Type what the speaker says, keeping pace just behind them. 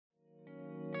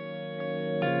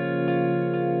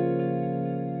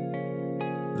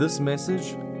This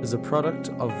message is a product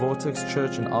of Vortex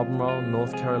Church in Albemarle,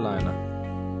 North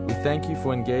Carolina. We thank you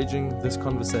for engaging this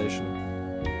conversation.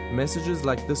 Messages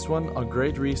like this one are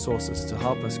great resources to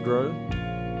help us grow,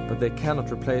 but they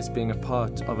cannot replace being a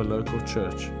part of a local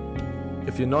church.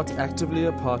 If you're not actively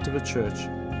a part of a church,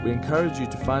 we encourage you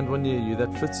to find one near you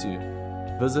that fits you.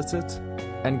 Visit it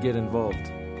and get involved.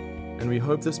 And we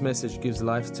hope this message gives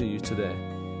life to you today.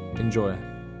 Enjoy.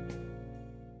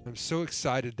 I'm so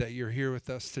excited that you're here with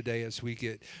us today as we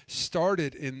get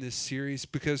started in this series,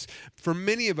 because for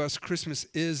many of us, Christmas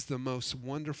is the most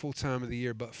wonderful time of the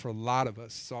year, but for a lot of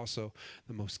us, it's also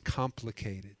the most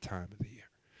complicated time of the year.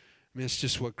 I mean, it's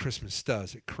just what Christmas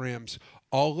does. It crams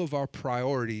all of our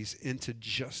priorities into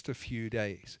just a few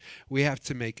days. We have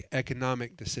to make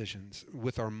economic decisions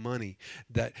with our money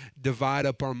that divide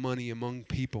up our money among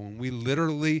people. And we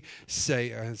literally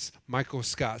say, as Michael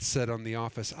Scott said on The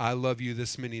Office, I love you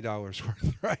this many dollars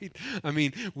worth, right? I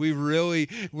mean, we really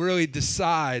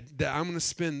decide that I'm going to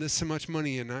spend this much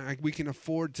money, and we can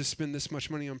afford to spend this much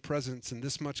money on presents, and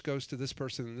this much goes to this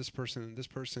person and this person and this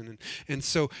person. And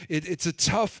so it's a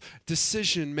tough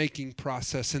decision-making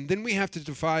process. And then we have to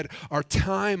divide our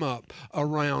time up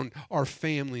around our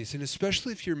families. And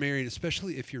especially if you're married,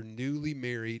 especially if you're newly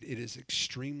married, it is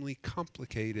extremely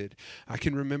complicated. I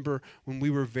can remember when we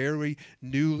were very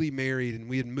newly married and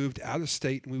we had moved out of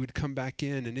state and we would come back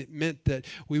in, and it meant that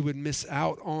we would miss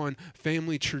out on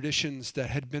family traditions that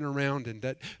had been around, and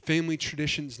that family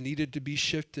traditions needed to be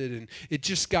shifted, and it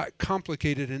just got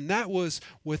complicated. And that was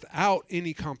without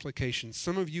any complications.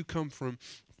 Some of you come from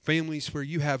families where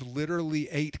you have literally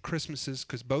 8 Christmases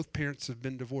because both parents have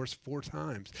been divorced 4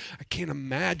 times. I can't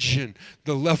imagine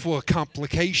the level of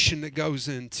complication that goes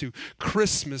into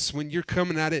Christmas when you're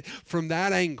coming at it from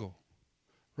that angle,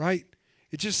 right?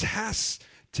 It just has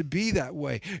to be that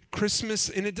way. Christmas,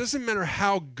 and it doesn't matter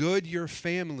how good your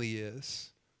family is,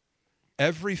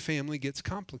 every family gets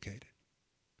complicated.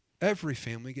 Every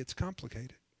family gets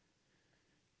complicated.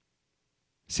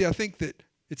 See, I think that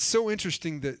it's so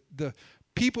interesting that the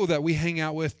people that we hang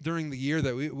out with during the year,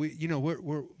 that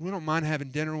we don't mind having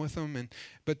dinner with them,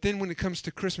 but then when it comes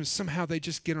to Christmas, somehow they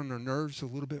just get on our nerves a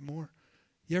little bit more.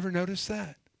 You ever notice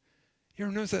that? You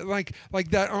ever notice that? Like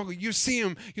that uncle, you see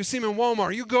him in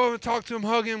Walmart, you go over and talk to him,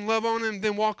 hug him, love on him,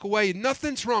 then walk away.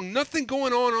 Nothing's wrong, nothing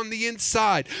going on the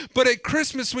inside. But at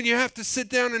Christmas, when you have to sit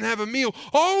down and have a meal,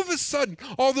 all of a sudden,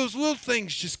 all those little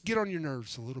things just get on your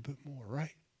nerves a little bit more,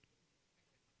 right?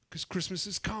 Because Christmas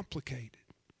is complicated.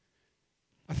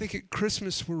 I think at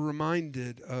Christmas we're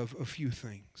reminded of a few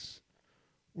things.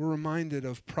 We're reminded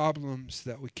of problems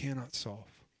that we cannot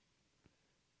solve.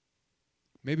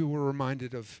 Maybe we're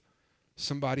reminded of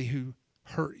somebody who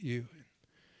hurt you.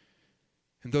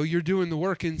 And though you're doing the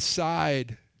work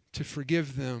inside to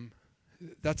forgive them,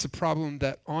 that's a problem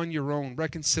that on your own,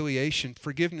 reconciliation,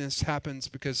 forgiveness happens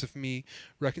because of me,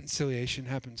 reconciliation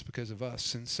happens because of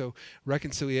us. And so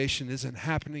reconciliation isn't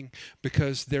happening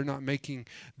because they're not making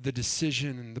the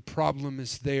decision, and the problem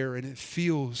is there, and it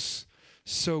feels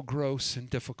so gross and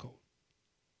difficult.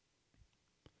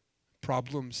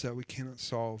 Problems that we cannot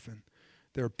solve, and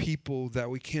there are people that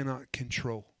we cannot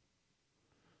control.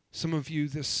 Some of you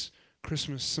this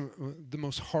Christmas, the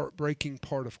most heartbreaking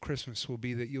part of Christmas will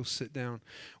be that you'll sit down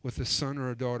with a son or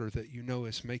a daughter that you know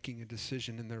is making a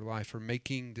decision in their life, or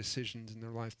making decisions in their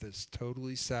life that's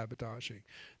totally sabotaging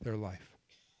their life.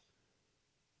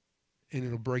 And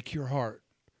it'll break your heart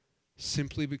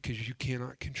simply because you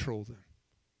cannot control them.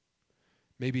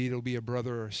 Maybe it'll be a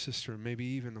brother or a sister, maybe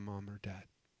even a mom or dad.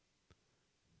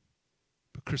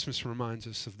 But Christmas reminds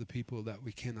us of the people that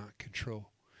we cannot control.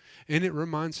 And it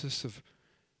reminds us of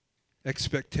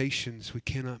expectations we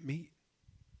cannot meet.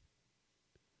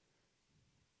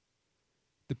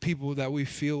 The people that we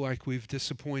feel like we've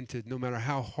disappointed, no matter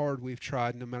how hard we've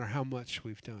tried, no matter how much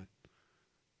we've done.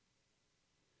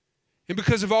 And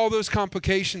because of all those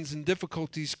complications and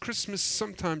difficulties, Christmas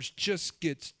sometimes just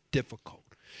gets difficult.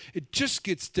 It just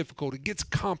gets difficult. It gets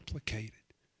complicated.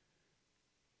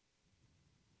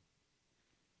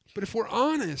 But if we're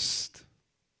honest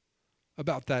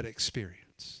about that experience,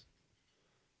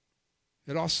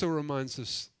 it also reminds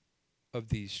us of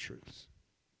these truths.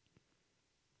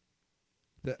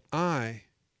 That I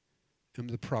am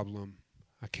the problem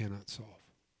I cannot solve.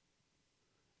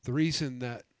 The reason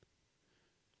that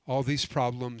all these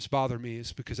problems bother me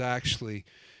is because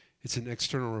it's an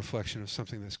external reflection of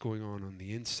something that's going on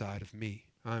the inside of me.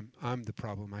 I'm the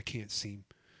problem I can't seem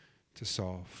to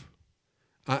solve.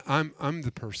 I'm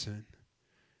the person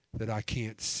that I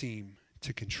can't seem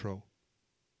to control.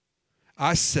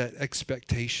 I set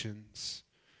expectations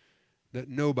that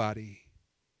nobody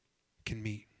can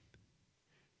meet.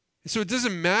 And so it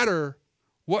doesn't matter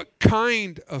what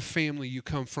kind of family you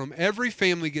come from. Every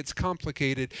family gets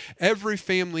complicated. Every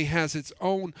family has its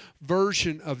own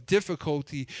version of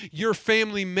difficulty. Your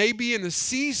family may be in a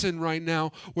season right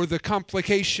now where the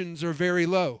complications are very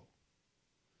low.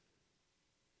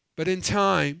 But in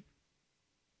time,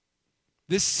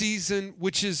 this season,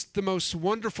 which is the most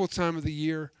wonderful time of the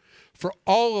year, for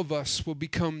all of us will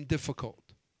become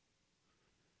difficult,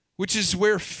 which is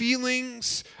where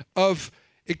feelings of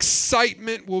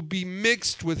excitement will be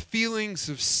mixed with feelings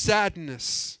of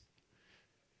sadness.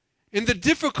 And the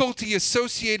difficulty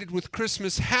associated with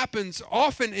Christmas happens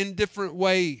often in different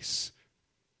ways.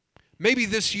 Maybe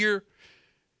this year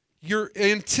you're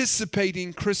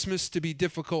anticipating Christmas to be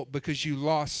difficult because you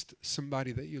lost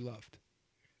somebody that you loved.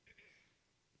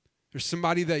 There's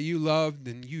somebody that you loved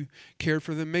and you cared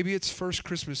for them. Maybe it's first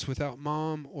Christmas without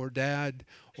mom or dad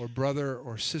or brother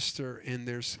or sister, and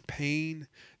there's pain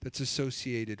that's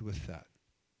associated with that.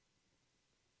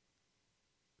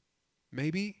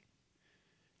 Maybe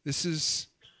this is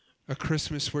a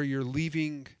Christmas where you're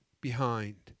leaving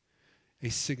behind a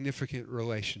significant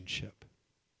relationship.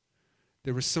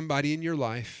 There was somebody in your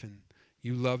life and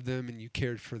you loved them and you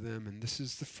cared for them, and this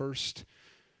is the first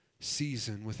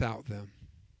season without them.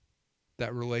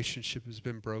 That relationship has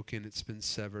been broken, it's been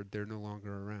severed, they're no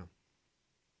longer around.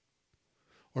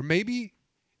 Or maybe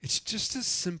it's just as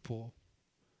simple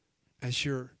as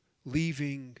you're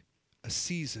leaving a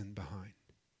season behind.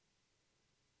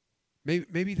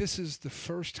 Maybe this is the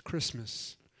first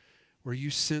Christmas where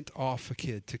you sent off a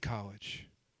kid to college.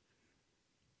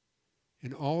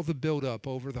 And all the build-up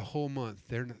over the whole month,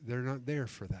 they're not there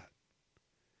for that.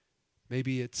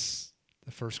 Maybe it's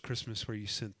the first Christmas where you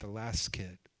sent the last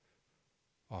kid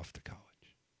off to college.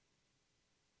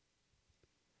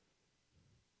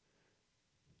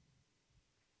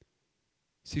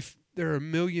 See, there are a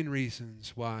million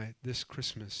reasons why this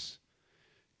Christmas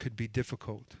could be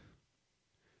difficult.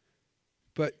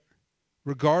 But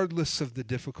regardless of the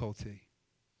difficulty,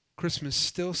 Christmas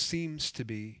still seems to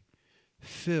be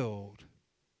filled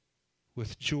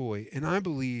with joy. And I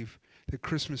believe that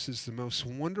Christmas is the most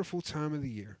wonderful time of the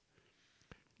year,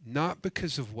 not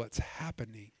because of what's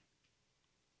happening,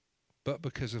 but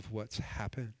because of what's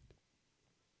happened.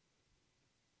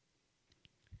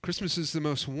 Christmas is the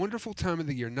most wonderful time of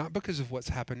the year, not because of what's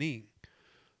happening,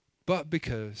 but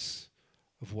because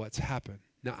of what's happened.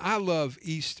 Now, I love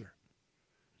Easter.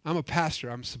 I'm a pastor.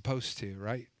 I'm supposed to,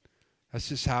 right? That's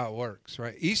just how it works,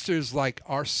 right? Easter is like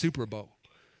our Super Bowl,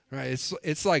 right?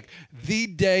 It's like the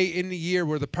day in the year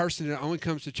where the person that only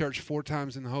comes to church 4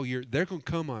 times in the whole year, they're going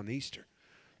to come on Easter,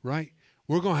 right?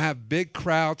 We're going to have big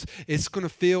crowds. It's going to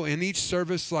feel in each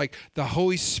service like the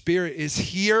Holy Spirit is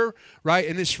here, right?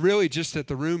 And it's really just that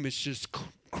the room is just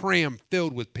crammed,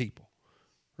 filled with people,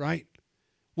 right?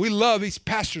 We love Easter.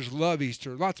 Pastors love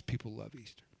Easter. Lots of people love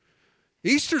Easter.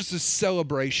 Easter's the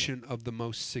celebration of the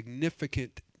most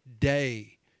significant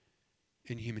day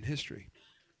in human history.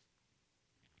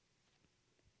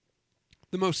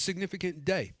 The most significant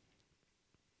day.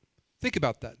 Think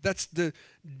about that. That's the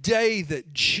day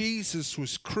that Jesus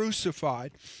was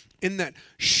crucified. In that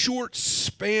short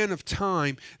span of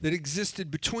time that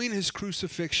existed between his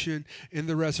crucifixion and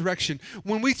the resurrection.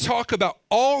 When we talk about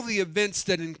all the events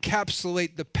that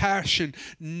encapsulate the passion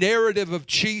narrative of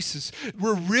Jesus,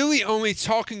 we're really only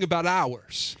talking about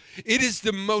hours. It is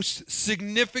the most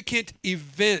significant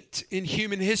event in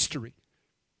human history.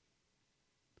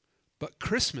 But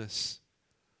Christmas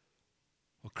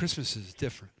is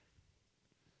different.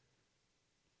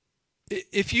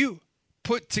 If you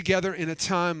put together in a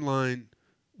timeline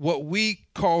what we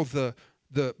call the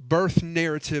birth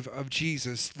narrative of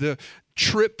Jesus, the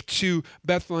trip to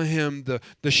Bethlehem,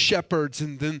 the shepherds,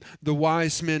 and then the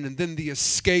wise men, and then the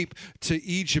escape to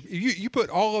Egypt, you put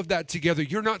all of that together,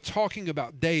 you're not talking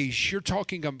about days, you're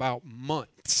talking about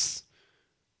months.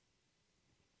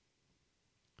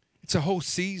 It's a whole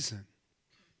season.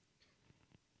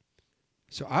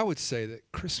 So I would say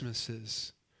that Christmas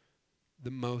is the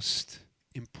most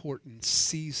important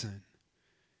season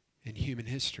in human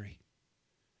history.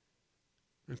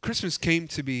 And Christmas came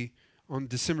to be on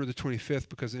December the 25th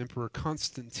because Emperor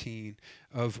Constantine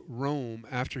of Rome,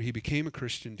 after he became a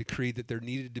Christian, decreed that there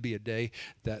needed to be a day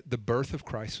that the birth of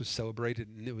Christ was celebrated,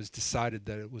 and it was decided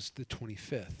that it was the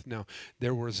 25th. Now,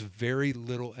 there was very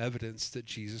little evidence that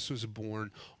Jesus was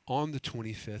born on the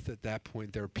 25th at that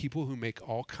point. There are people who make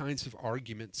all kinds of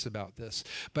arguments about this,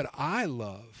 but I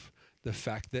love the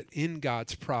fact that in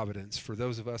God's providence, for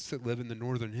those of us that live in the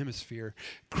northern hemisphere,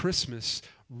 Christmas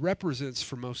represents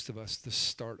for most of us the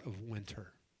start of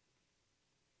winter,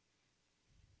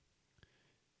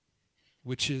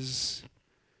 which is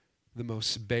the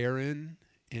most barren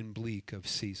and bleak of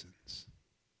seasons.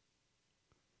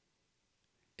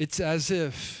 It's as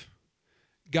if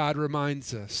God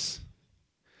reminds us,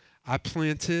 I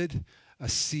planted a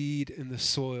seed in the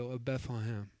soil of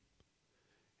Bethlehem,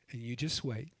 and you just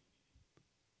wait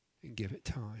and give it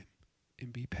time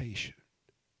and be patient,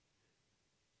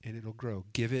 and it'll grow.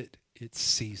 Give it its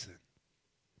season.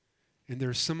 And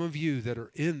there's some of you that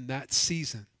are in that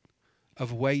season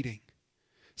of waiting.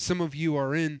 Some of you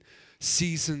are in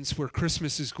seasons where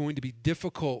Christmas is going to be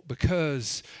difficult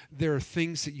because there are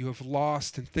things that you have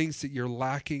lost and things that you're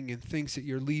lacking and things that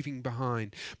you're leaving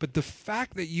behind. But the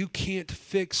fact that you can't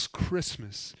fix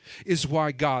Christmas is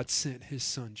why God sent his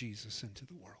son Jesus into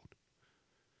the world.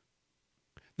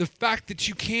 The fact that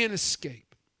you can't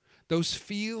escape those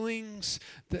feelings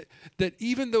that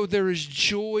even though there is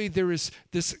joy, there is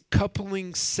this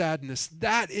coupling sadness.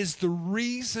 That is the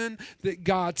reason that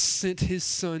God sent his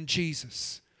son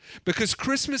Jesus. Because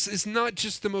Christmas is not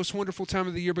just the most wonderful time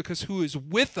of the year because who is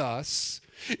with us.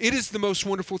 It is the most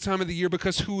wonderful time of the year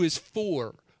because who is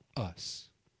for us.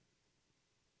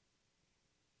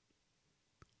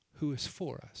 Who is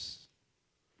for us.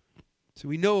 So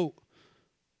we know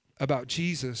about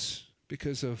Jesus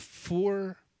because of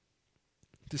 4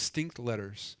 distinct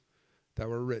letters that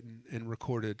were written and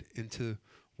recorded into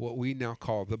what we now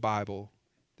call the Bible,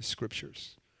 the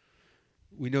Scriptures.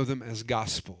 We know them as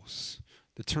Gospels.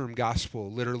 The term gospel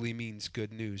literally means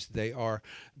good news. They are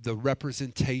the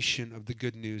representation of the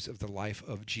good news of the life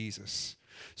of Jesus.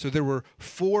 So there were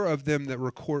 4 of them that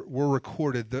were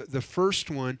recorded. The first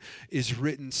one is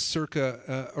written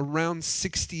circa around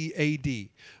 60 AD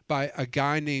by a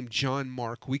guy named John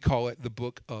Mark. We call it the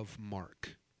Book of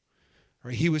Mark.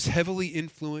 Right, he was heavily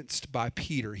influenced by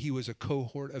Peter. He was a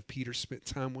cohort of Peter, spent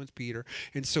time with Peter.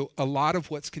 And so a lot of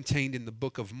what's contained in the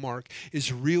book of Mark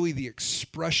is really the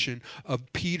expression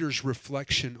of Peter's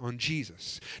reflection on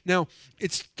Jesus. Now,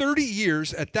 it's 30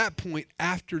 years at that point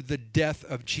after the death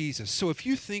of Jesus. So if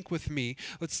you think with me,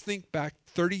 let's think back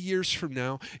 30 years from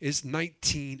now is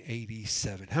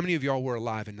 1987. How many of y'all were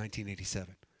alive in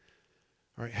 1987?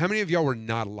 All right, how many of y'all were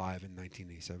not alive in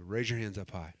 1987? Raise your hands up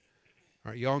high.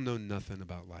 All right, y'all know nothing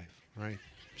about life, right?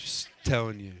 Just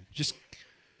telling you.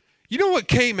 You know what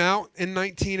came out in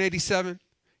 1987?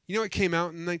 You know what came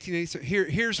out in 1987?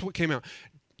 Here's what came out.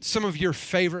 Some of your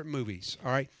favorite movies,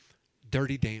 all right?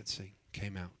 Dirty Dancing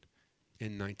came out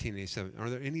in 1987. Are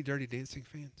there any Dirty Dancing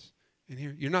fans in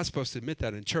here? You're not supposed to admit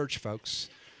that in church, folks.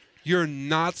 You're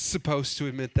not supposed to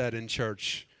admit that in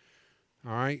church,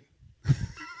 all right?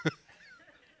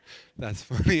 That's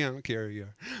funny. I don't care who you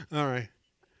are. All right.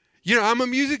 You know, I'm a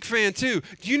music fan too.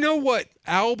 Do you know what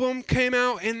album came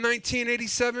out in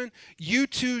 1987?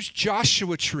 U2's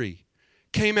Joshua Tree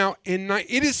came out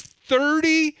it is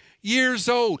 30 years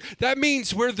old. That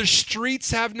means Where the Streets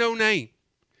Have No Name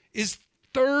is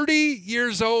 30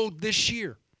 years old this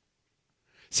year.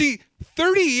 See,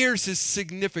 30 years is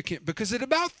significant because at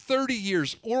about 30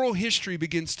 years, oral history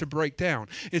begins to break down.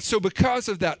 And so because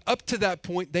of that, up to that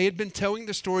point, they had been telling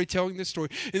the story.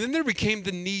 And then there became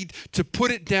the need to put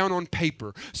it down on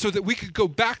paper so that we could go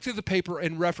back to the paper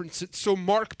and reference it. So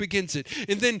Mark begins it.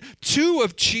 And then 2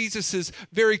 of Jesus's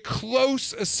very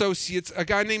close associates, a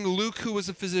guy named Luke, who was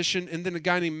a physician, and then a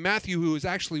guy named Matthew, who was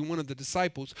actually one of the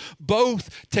disciples,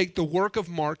 both take the work of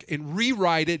Mark and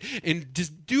rewrite it and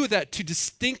do that to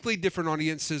distinctly different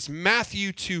audiences.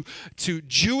 Matthew to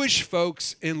Jewish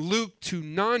folks and Luke to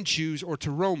non-Jews or to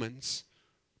Romans.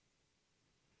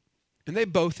 And they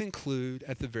both include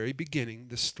at the very beginning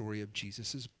the story of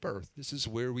Jesus' birth. This is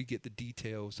where we get the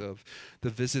details of the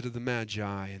visit of the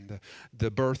Magi and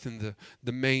the birth in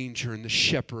the manger and the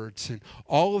shepherds and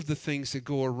all of the things that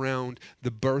go around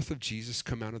the birth of Jesus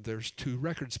come out of those 2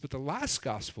 records. But the last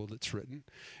gospel that's written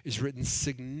is written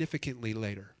significantly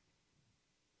later,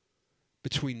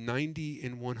 between 90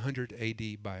 and 100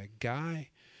 AD by a guy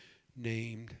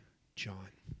named John.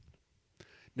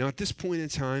 Now, at this point in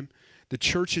time, the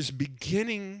church is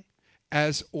beginning,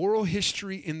 as oral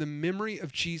history in the memory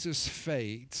of Jesus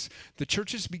fades, the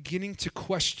church is beginning to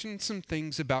question some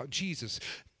things about Jesus.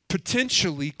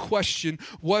 Potentially question,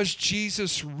 was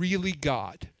Jesus really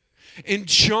God? And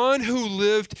John, who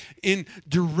lived in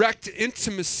direct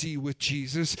intimacy with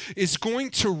Jesus, is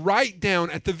going to write down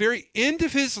at the very end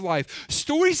of his life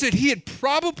stories that he had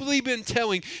probably been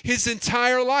telling his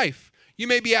entire life. You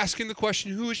may be asking the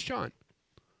question, who is John?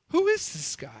 Who is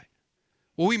this guy?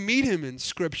 Well, we meet him in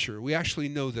Scripture. We actually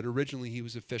know that originally he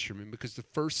was a fisherman because the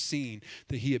first scene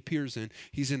that he appears in,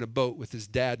 he's in a boat with his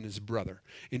dad and his brother.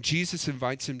 And Jesus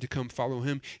invites him to come follow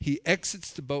him. He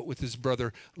exits the boat with his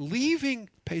brother, leaving,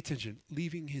 pay attention,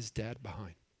 leaving his dad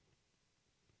behind.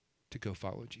 to go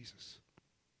follow Jesus.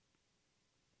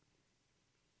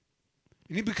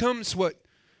 And he becomes what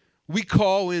we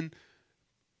call in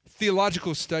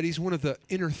theological studies one of the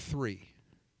inner three.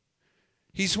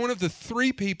 He's one of the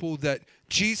three people that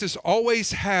Jesus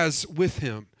always has with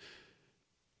him.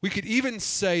 We could even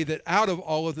say that out of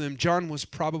all of them, John was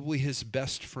probably his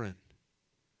best friend.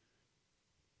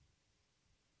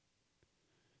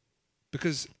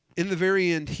 Because in the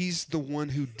very end, he's the one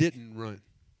who didn't run.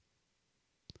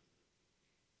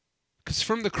 Because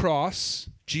from the cross,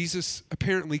 Jesus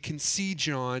apparently can see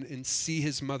John and see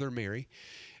his mother Mary.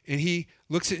 And he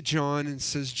looks at John and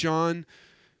says, John,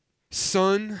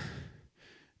 son,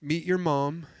 meet your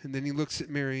mom. And then he looks at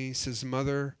Mary and he says,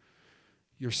 mother,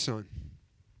 your son.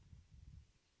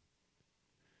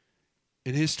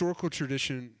 And historical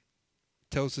tradition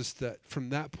tells us that from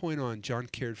that point on, John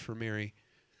cared for Mary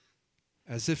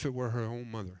as if it were her own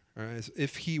mother, or as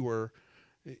if he were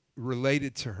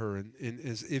related to her, and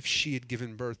as if she had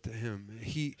given birth to him.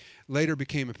 He later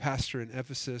became a pastor in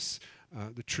Ephesus.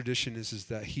 The tradition is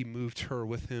that he moved her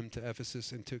with him to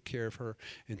Ephesus and took care of her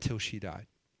until she died.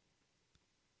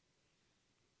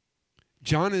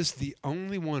 John is the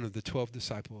only one of the 12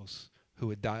 disciples who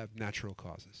would die of natural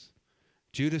causes.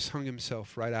 Judas hung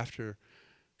himself right after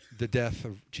the death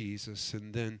of Jesus,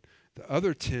 and then the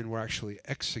other 10 were actually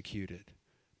executed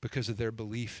because of their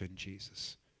belief in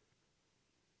Jesus.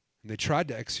 And they tried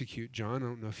to execute John. I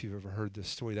don't know if you've ever heard this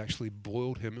story. They actually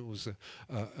boiled him. It was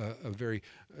a very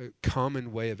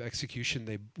common way of execution.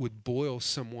 They would boil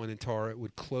someone in tar. It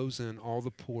would close in all the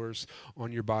pores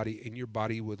on your body, and your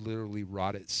body would literally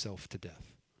rot itself to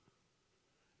death.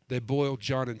 They boiled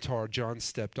John in tar. John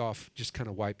stepped off, just kind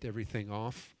of wiped everything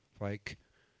off. Like,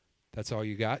 that's all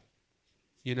you got?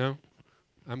 You know,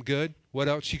 I'm good. What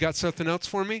else? You got something else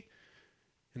for me?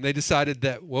 And they decided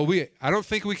that, well, I don't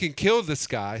think we can kill this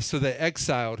guy. So they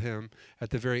exiled him at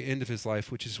the very end of his life,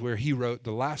 which is where he wrote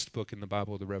the last book in the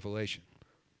Bible, the Revelation.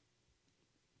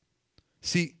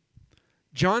 See,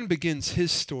 John begins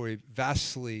his story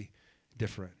vastly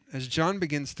different. As John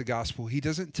begins the gospel, he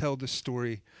doesn't tell the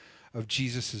story of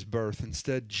Jesus' birth.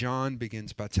 Instead, John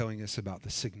begins by telling us about the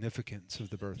significance of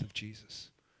the birth of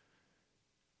Jesus,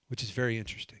 which is very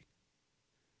interesting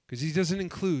because he doesn't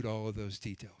include all of those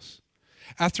details.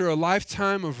 After a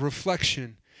lifetime of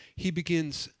reflection, he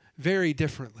begins very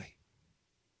differently.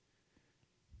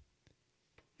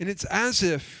 And it's as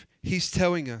if he's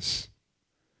telling us,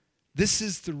 this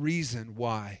is the reason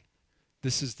why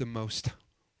this is the most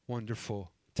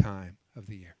wonderful time of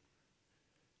the year.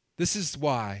 This is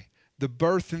why the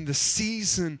birth and the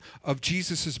season of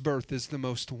Jesus' birth is the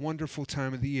most wonderful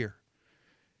time of the year.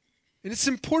 And it's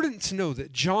important to know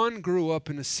that John grew up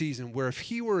in a season where if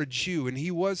he were a Jew, and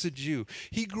he was a Jew,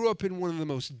 he grew up in one of the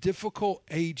most difficult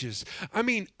ages. I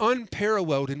mean,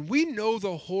 unparalleled. And we know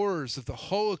the horrors of the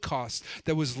Holocaust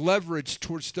that was leveraged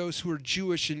towards those who were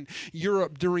Jewish in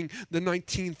Europe during the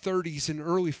 1930s and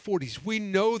early 40s. We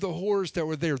know the horrors that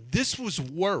were there. This was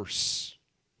worse.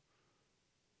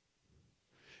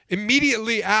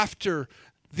 Immediately after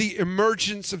the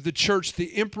emergence of the church,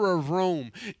 the Emperor of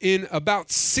Rome in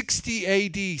about 60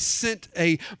 AD sent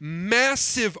a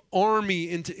massive army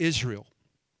into Israel.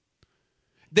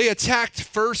 They attacked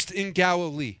first in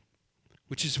Galilee,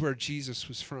 which is where Jesus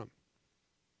was from,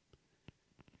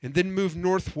 and then moved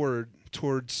northward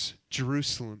towards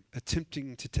Jerusalem,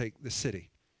 attempting to take the city,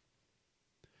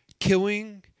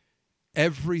 killing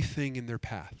everything in their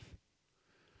path.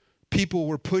 People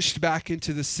were pushed back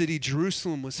into the city.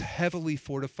 Jerusalem was heavily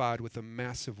fortified with a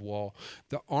massive wall.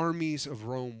 The armies of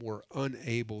Rome were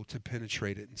unable to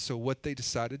penetrate it. And so what they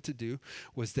decided to do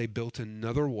was they built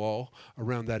another wall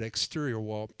around that exterior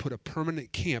wall, put a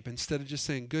permanent camp. Instead of just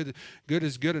saying good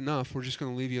is good enough, we're just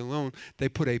going to leave you alone, they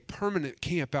put a permanent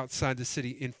camp outside the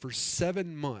city. And for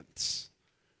 7 months,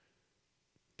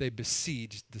 they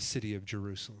besieged the city of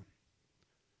Jerusalem.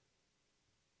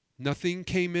 Nothing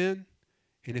came in.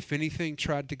 And if anything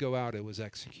tried to go out, it was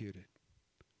executed.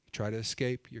 You try to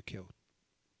escape, you're killed.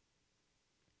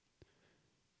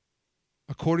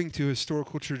 According to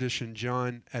historical tradition,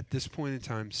 John, at this point in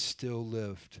time, still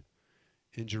lived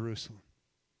in Jerusalem.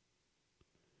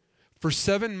 For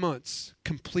 7 months,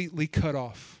 completely cut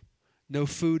off. No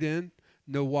food in,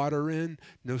 no water in,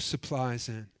 no supplies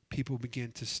in. People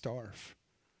began to starve.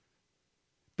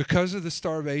 Because of the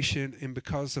starvation and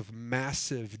because of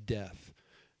massive death,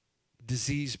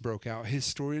 disease broke out.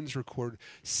 Historians record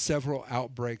several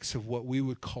outbreaks of what we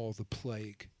would call the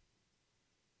plague.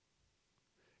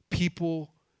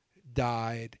 People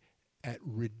died at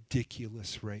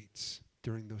ridiculous rates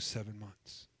during those 7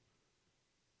 months.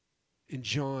 And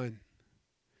John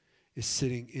is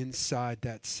sitting inside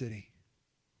that city.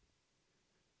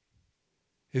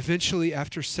 Eventually,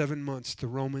 after 7 months, the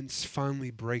Romans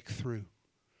finally break through.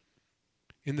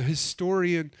 And the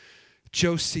historian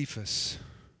Josephus,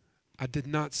 I did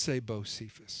not say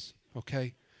Bocephus,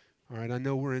 okay? All right, I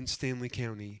know we're in Stanley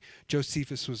County.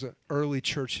 Josephus was an early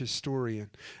church historian.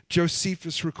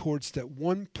 Josephus records that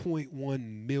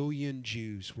 1.1 million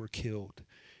Jews were killed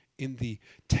in the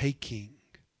taking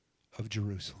of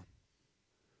Jerusalem.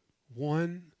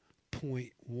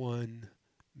 1.1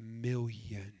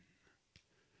 million.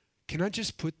 Can I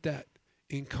just put that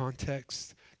in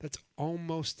context? That's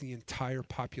almost the entire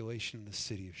population of the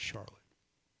city of Charlotte.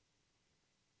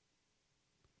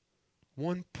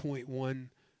 1.1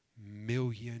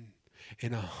 million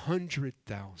and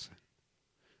 100,000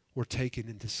 were taken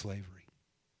into slavery.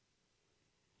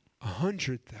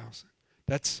 100,000.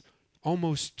 That's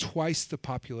almost twice the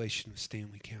population of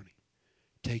Stanley County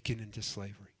taken into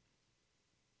slavery.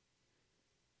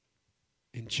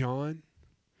 And John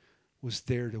was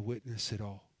there to witness it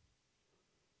all.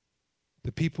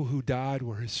 The people who died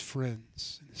were his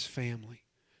friends and his family.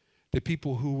 The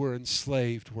people who were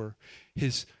enslaved were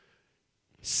his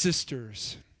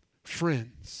sisters,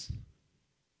 friends.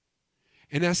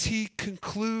 And as he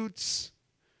concludes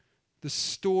the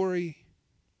story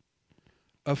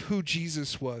of who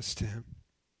Jesus was to him,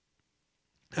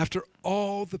 after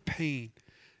all the pain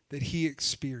that he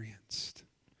experienced,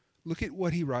 look at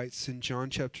what he writes in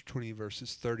John chapter 20,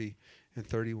 verses 30 and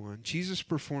 31. Jesus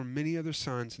performed many other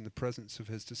signs in the presence of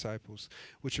his disciples,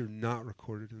 which are not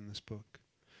recorded in this book.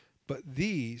 But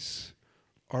these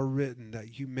are written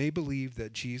that you may believe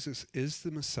that Jesus is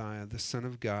the Messiah, the Son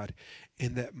of God,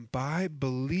 and that by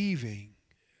believing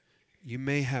you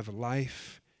may have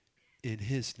life in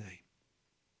his name.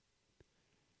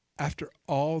 After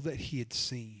all that he had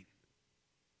seen,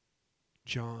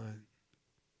 John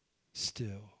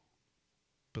still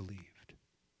believed.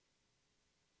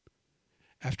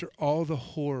 After all the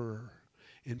horror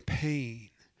and pain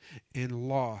and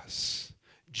loss,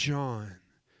 John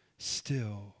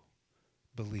still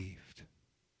believed.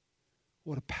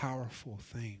 What a powerful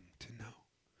thing to know.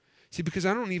 See, because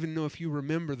I don't even know if you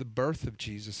remember the birth of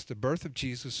Jesus. The birth of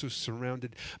Jesus was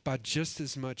surrounded by just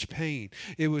as much pain.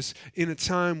 It was in a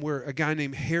time where a guy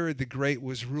named Herod the Great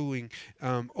was ruling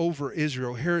over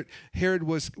Israel. Herod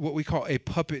was what we call a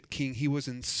puppet king. He was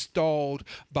installed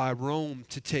by Rome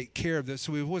to take care of this.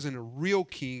 So he wasn't a real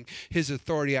king. His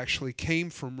authority actually came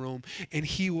from Rome. And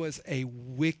he was a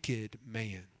wicked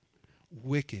man.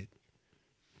 Wicked.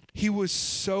 He was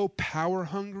so power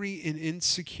hungry and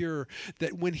insecure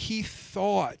that when he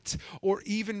thought or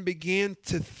even began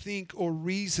to think or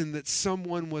reason that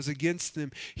someone was against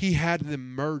them, he had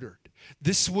them murdered.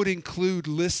 This would include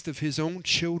lists of his own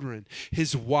children,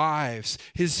 his wives,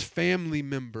 his family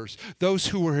members, those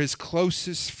who were his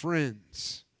closest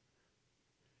friends.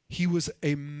 He was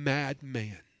a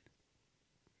madman.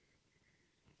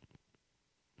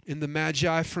 And the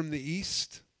Magi from the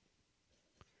east,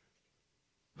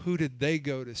 who did they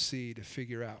go to see to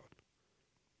figure out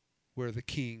where the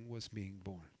king was being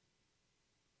born?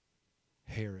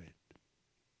 Herod.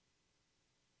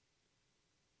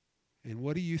 And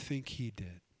what do you think he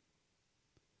did?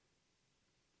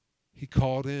 He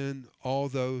called in all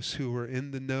those who were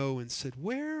in the know and said,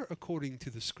 where, according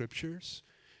to the scriptures,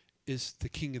 is the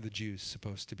King of the Jews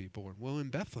supposed to be born? Well, in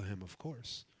Bethlehem, of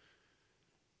course.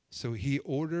 So he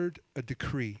ordered a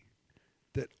decree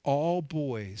that all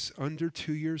boys under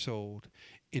 2 years old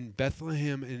in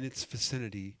Bethlehem and its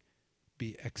vicinity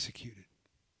be executed.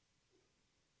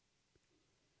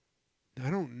 Now,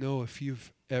 I don't know if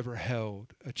you've ever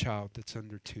held a child that's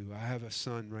under 2. I have a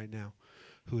son right now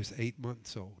who is 8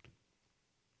 months old.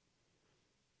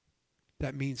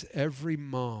 That means every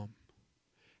mom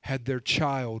had their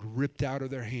child ripped out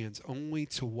of their hands only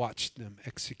to watch them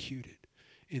executed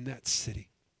in that city.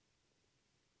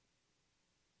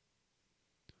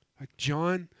 Like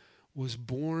John was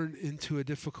born into a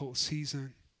difficult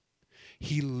season.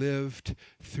 He lived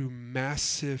through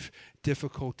massive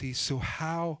difficulties. So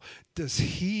how does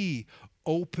he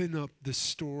open up the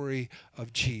story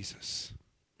of Jesus?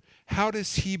 How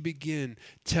does he begin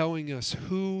telling us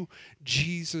who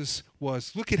Jesus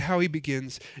was? Look at how he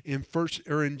begins in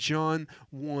John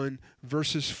 1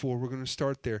 verses 4. We're going to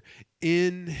start there.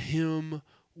 In him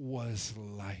was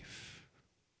life.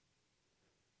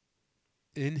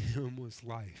 In him was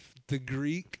life. The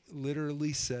Greek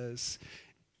literally says,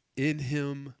 in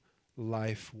him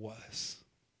life was.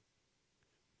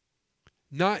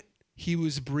 Not he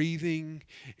was breathing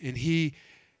and he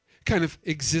kind of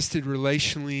existed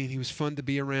relationally and he was fun to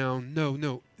be around.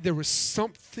 No. There was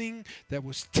something that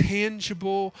was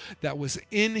tangible, that was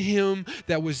in him,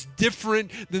 that was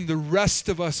different than the rest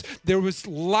of us. There was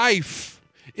life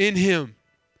in him.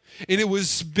 And it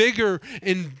was bigger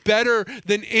and better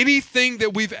than anything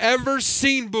that we've ever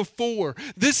seen before.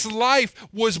 This life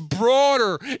was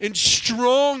broader and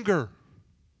stronger.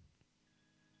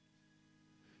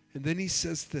 And then he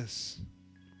says this.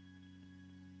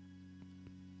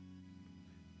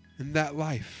 And that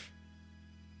life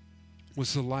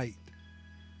was the light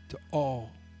to all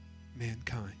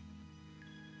mankind.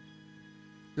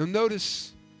 Now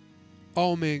notice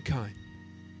all mankind.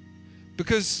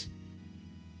 Because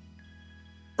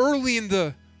early in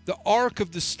the arc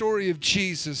of the story of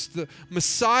Jesus, the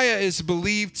Messiah is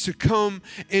believed to come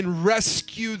and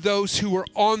rescue those who were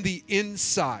on the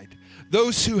inside.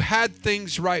 Those who had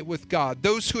things right with God,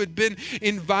 those who had been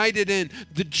invited in.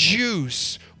 The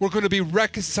Jews were going to be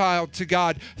reconciled to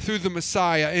God through the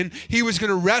Messiah, and he was going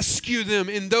to rescue them.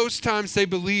 In those times, they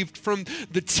believed, from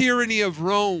the tyranny of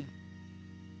Rome.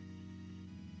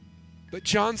 But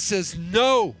John says,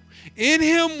 no, in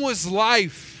him was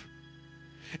life,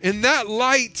 and that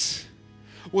light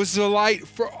was the light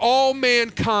for all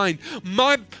mankind.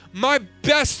 My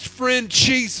best friend,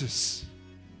 Jesus,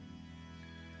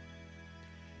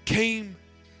 came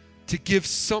to give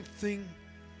something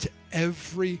to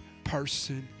every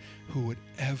person who would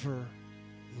ever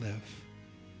live.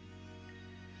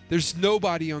 There's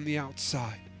nobody on the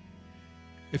outside.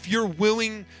 If you're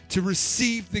willing to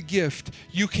receive the gift,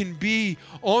 you can be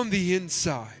on the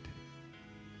inside.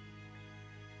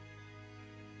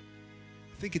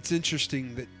 I think it's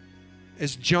interesting that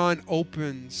as John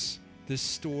opens this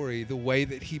story, the way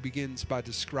that he begins by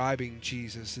describing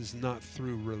Jesus is not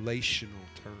through relational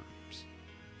terms.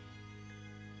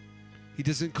 He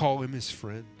doesn't call him his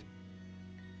friend.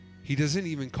 He doesn't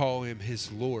even call him his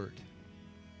Lord.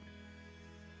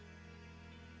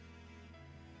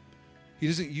 He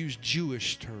doesn't use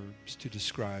Jewish terms to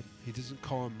describe him. He doesn't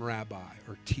call him rabbi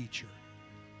or teacher.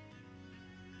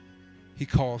 He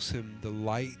calls him the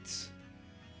light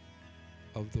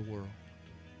of the world.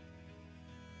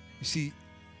 You see,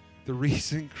 the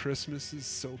reason Christmas is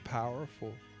so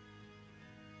powerful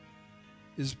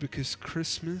is because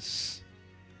Christmas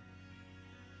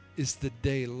is the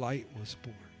day light was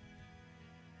born.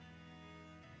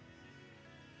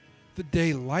 The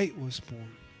day light was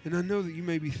born. And I know that you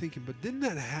may be thinking, but didn't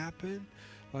that happen?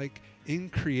 Like in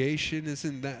creation,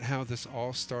 isn't that how this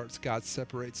all starts? God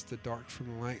separates the dark from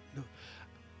the light? No.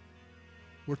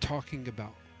 We're talking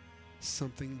about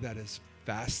something that is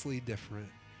vastly different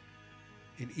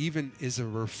and even is a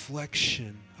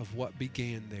reflection of what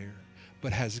began there,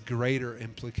 but has greater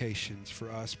implications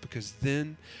for us, because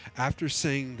then, after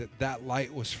saying that that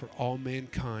light was for all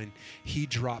mankind, he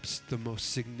drops the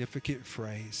most significant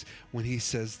phrase when he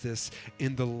says this: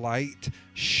 and the light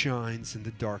shines in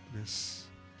the darkness,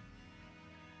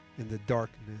 and the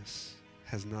darkness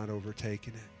has not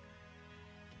overtaken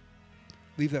it.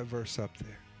 Leave that verse up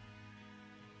there.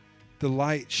 The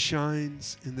light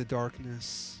shines in the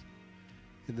darkness,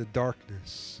 and the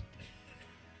darkness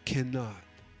cannot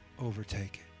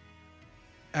overtake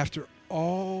it. After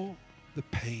all the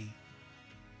pain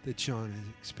that John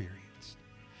had experienced,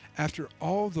 after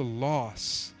all the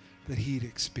loss that he'd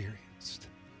experienced,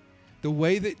 the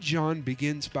way that John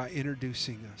begins by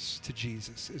introducing us to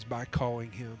Jesus is by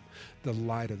calling him the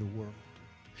light of the world.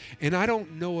 And I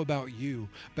don't know about you,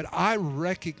 but I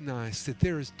recognize that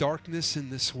there is darkness in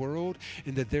this world,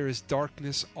 and that there is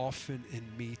darkness often in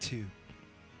me too.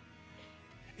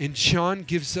 And John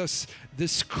gives us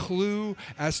this clue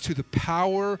as to the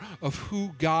power of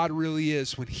who God really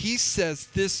is when he says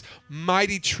this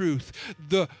mighty truth: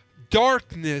 the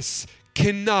darkness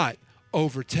cannot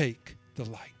overtake the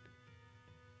light.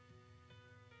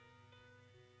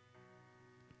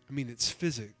 I mean, it's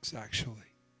physics, actually.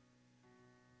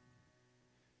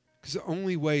 Because the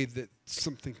only way that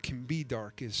something can be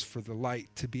dark is for the light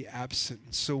to be absent.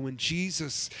 And so when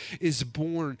Jesus is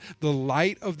born, the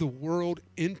light of the world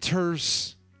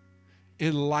enters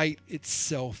and light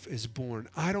itself is born.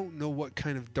 I don't know what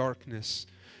kind of darkness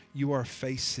you are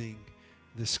facing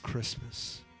this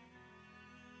Christmas,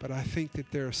 but I think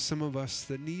that there are some of us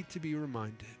that need to be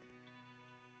reminded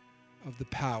of the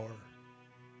power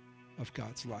of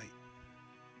God's light.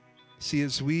 See,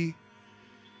 as we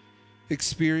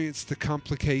experience the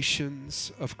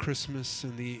complications of Christmas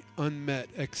and the unmet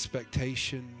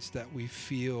expectations that we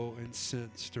feel and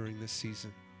sense during this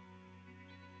season,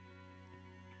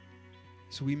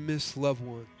 so we miss loved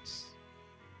ones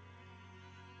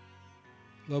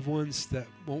that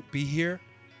won't be here,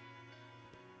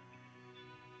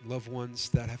 loved ones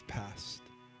that have passed.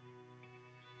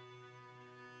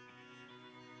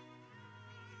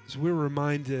 As we're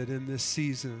reminded in this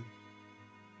season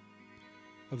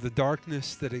of the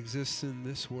darkness that exists in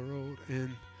this world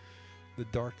and the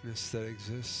darkness that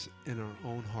exists in our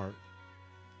own heart.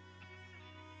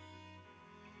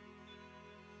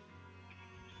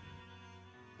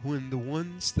 When the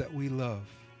ones that we love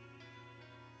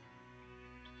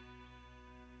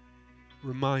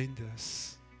remind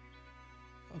us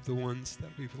of the ones that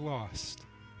we've lost.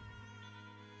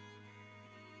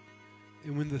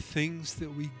 And when the things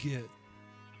that we get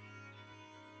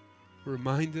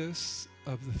remind us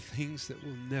of the things that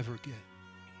we'll never get.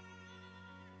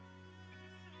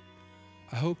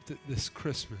 I hope that this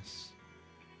Christmas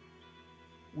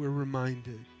we're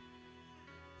reminded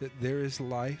that there is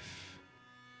life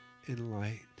and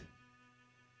light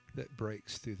that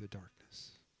breaks through the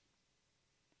darkness.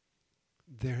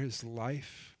 There is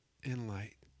life and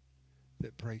light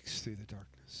that breaks through the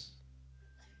darkness.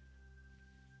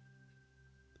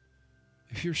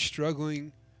 If you're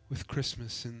struggling with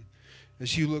Christmas, and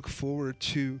as you look forward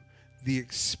to the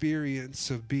experience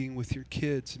of being with your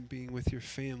kids and being with your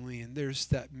family, and there's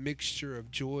that mixture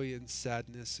of joy and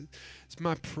sadness, it's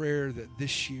my prayer that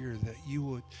this year that you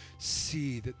would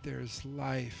see that there's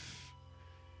life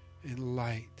and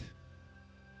light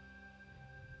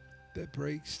that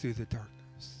breaks through the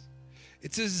darkness.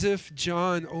 It's as if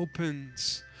John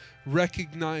opens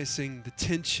recognizing the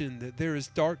tension that there is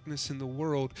darkness in the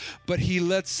world, but he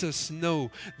lets us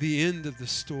know the end of the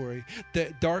story,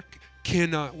 that dark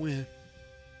cannot win.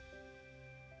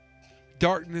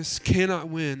 Darkness cannot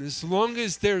win. As long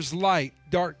as there's light,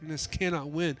 darkness cannot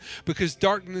win, because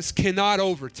darkness cannot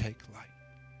overtake light.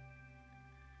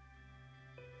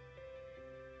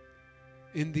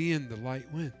 In the end, the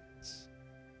light wins.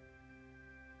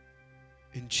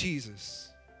 And Jesus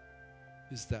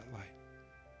is that light.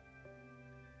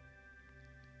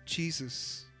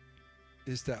 Jesus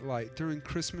is that light. During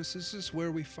Christmas, this is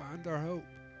where we find our hope.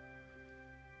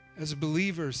 As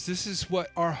believers, this is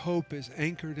what our hope is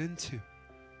anchored into.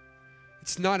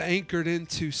 It's not anchored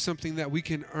into something that we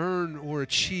can earn or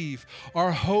achieve.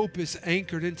 Our hope is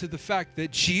anchored into the fact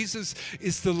that Jesus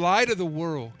is the light of the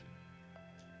world.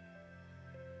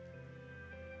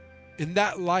 And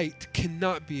that light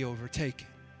cannot be overtaken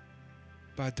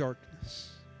by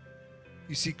darkness.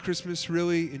 You see, Christmas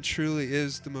really and truly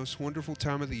is the most wonderful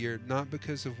time of the year, not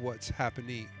because of what's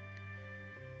happening,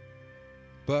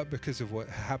 but because of what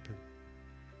happened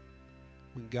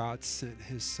when God sent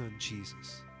His Son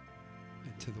Jesus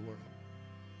into the world.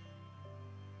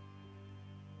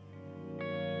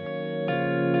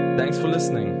 Thanks for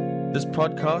listening. This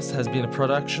podcast has been a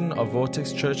production of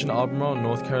Vortex Church in Albemarle,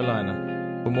 North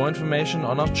Carolina. For more information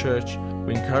on our church,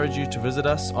 we encourage you to visit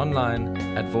us online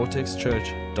at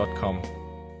vortexchurch.com.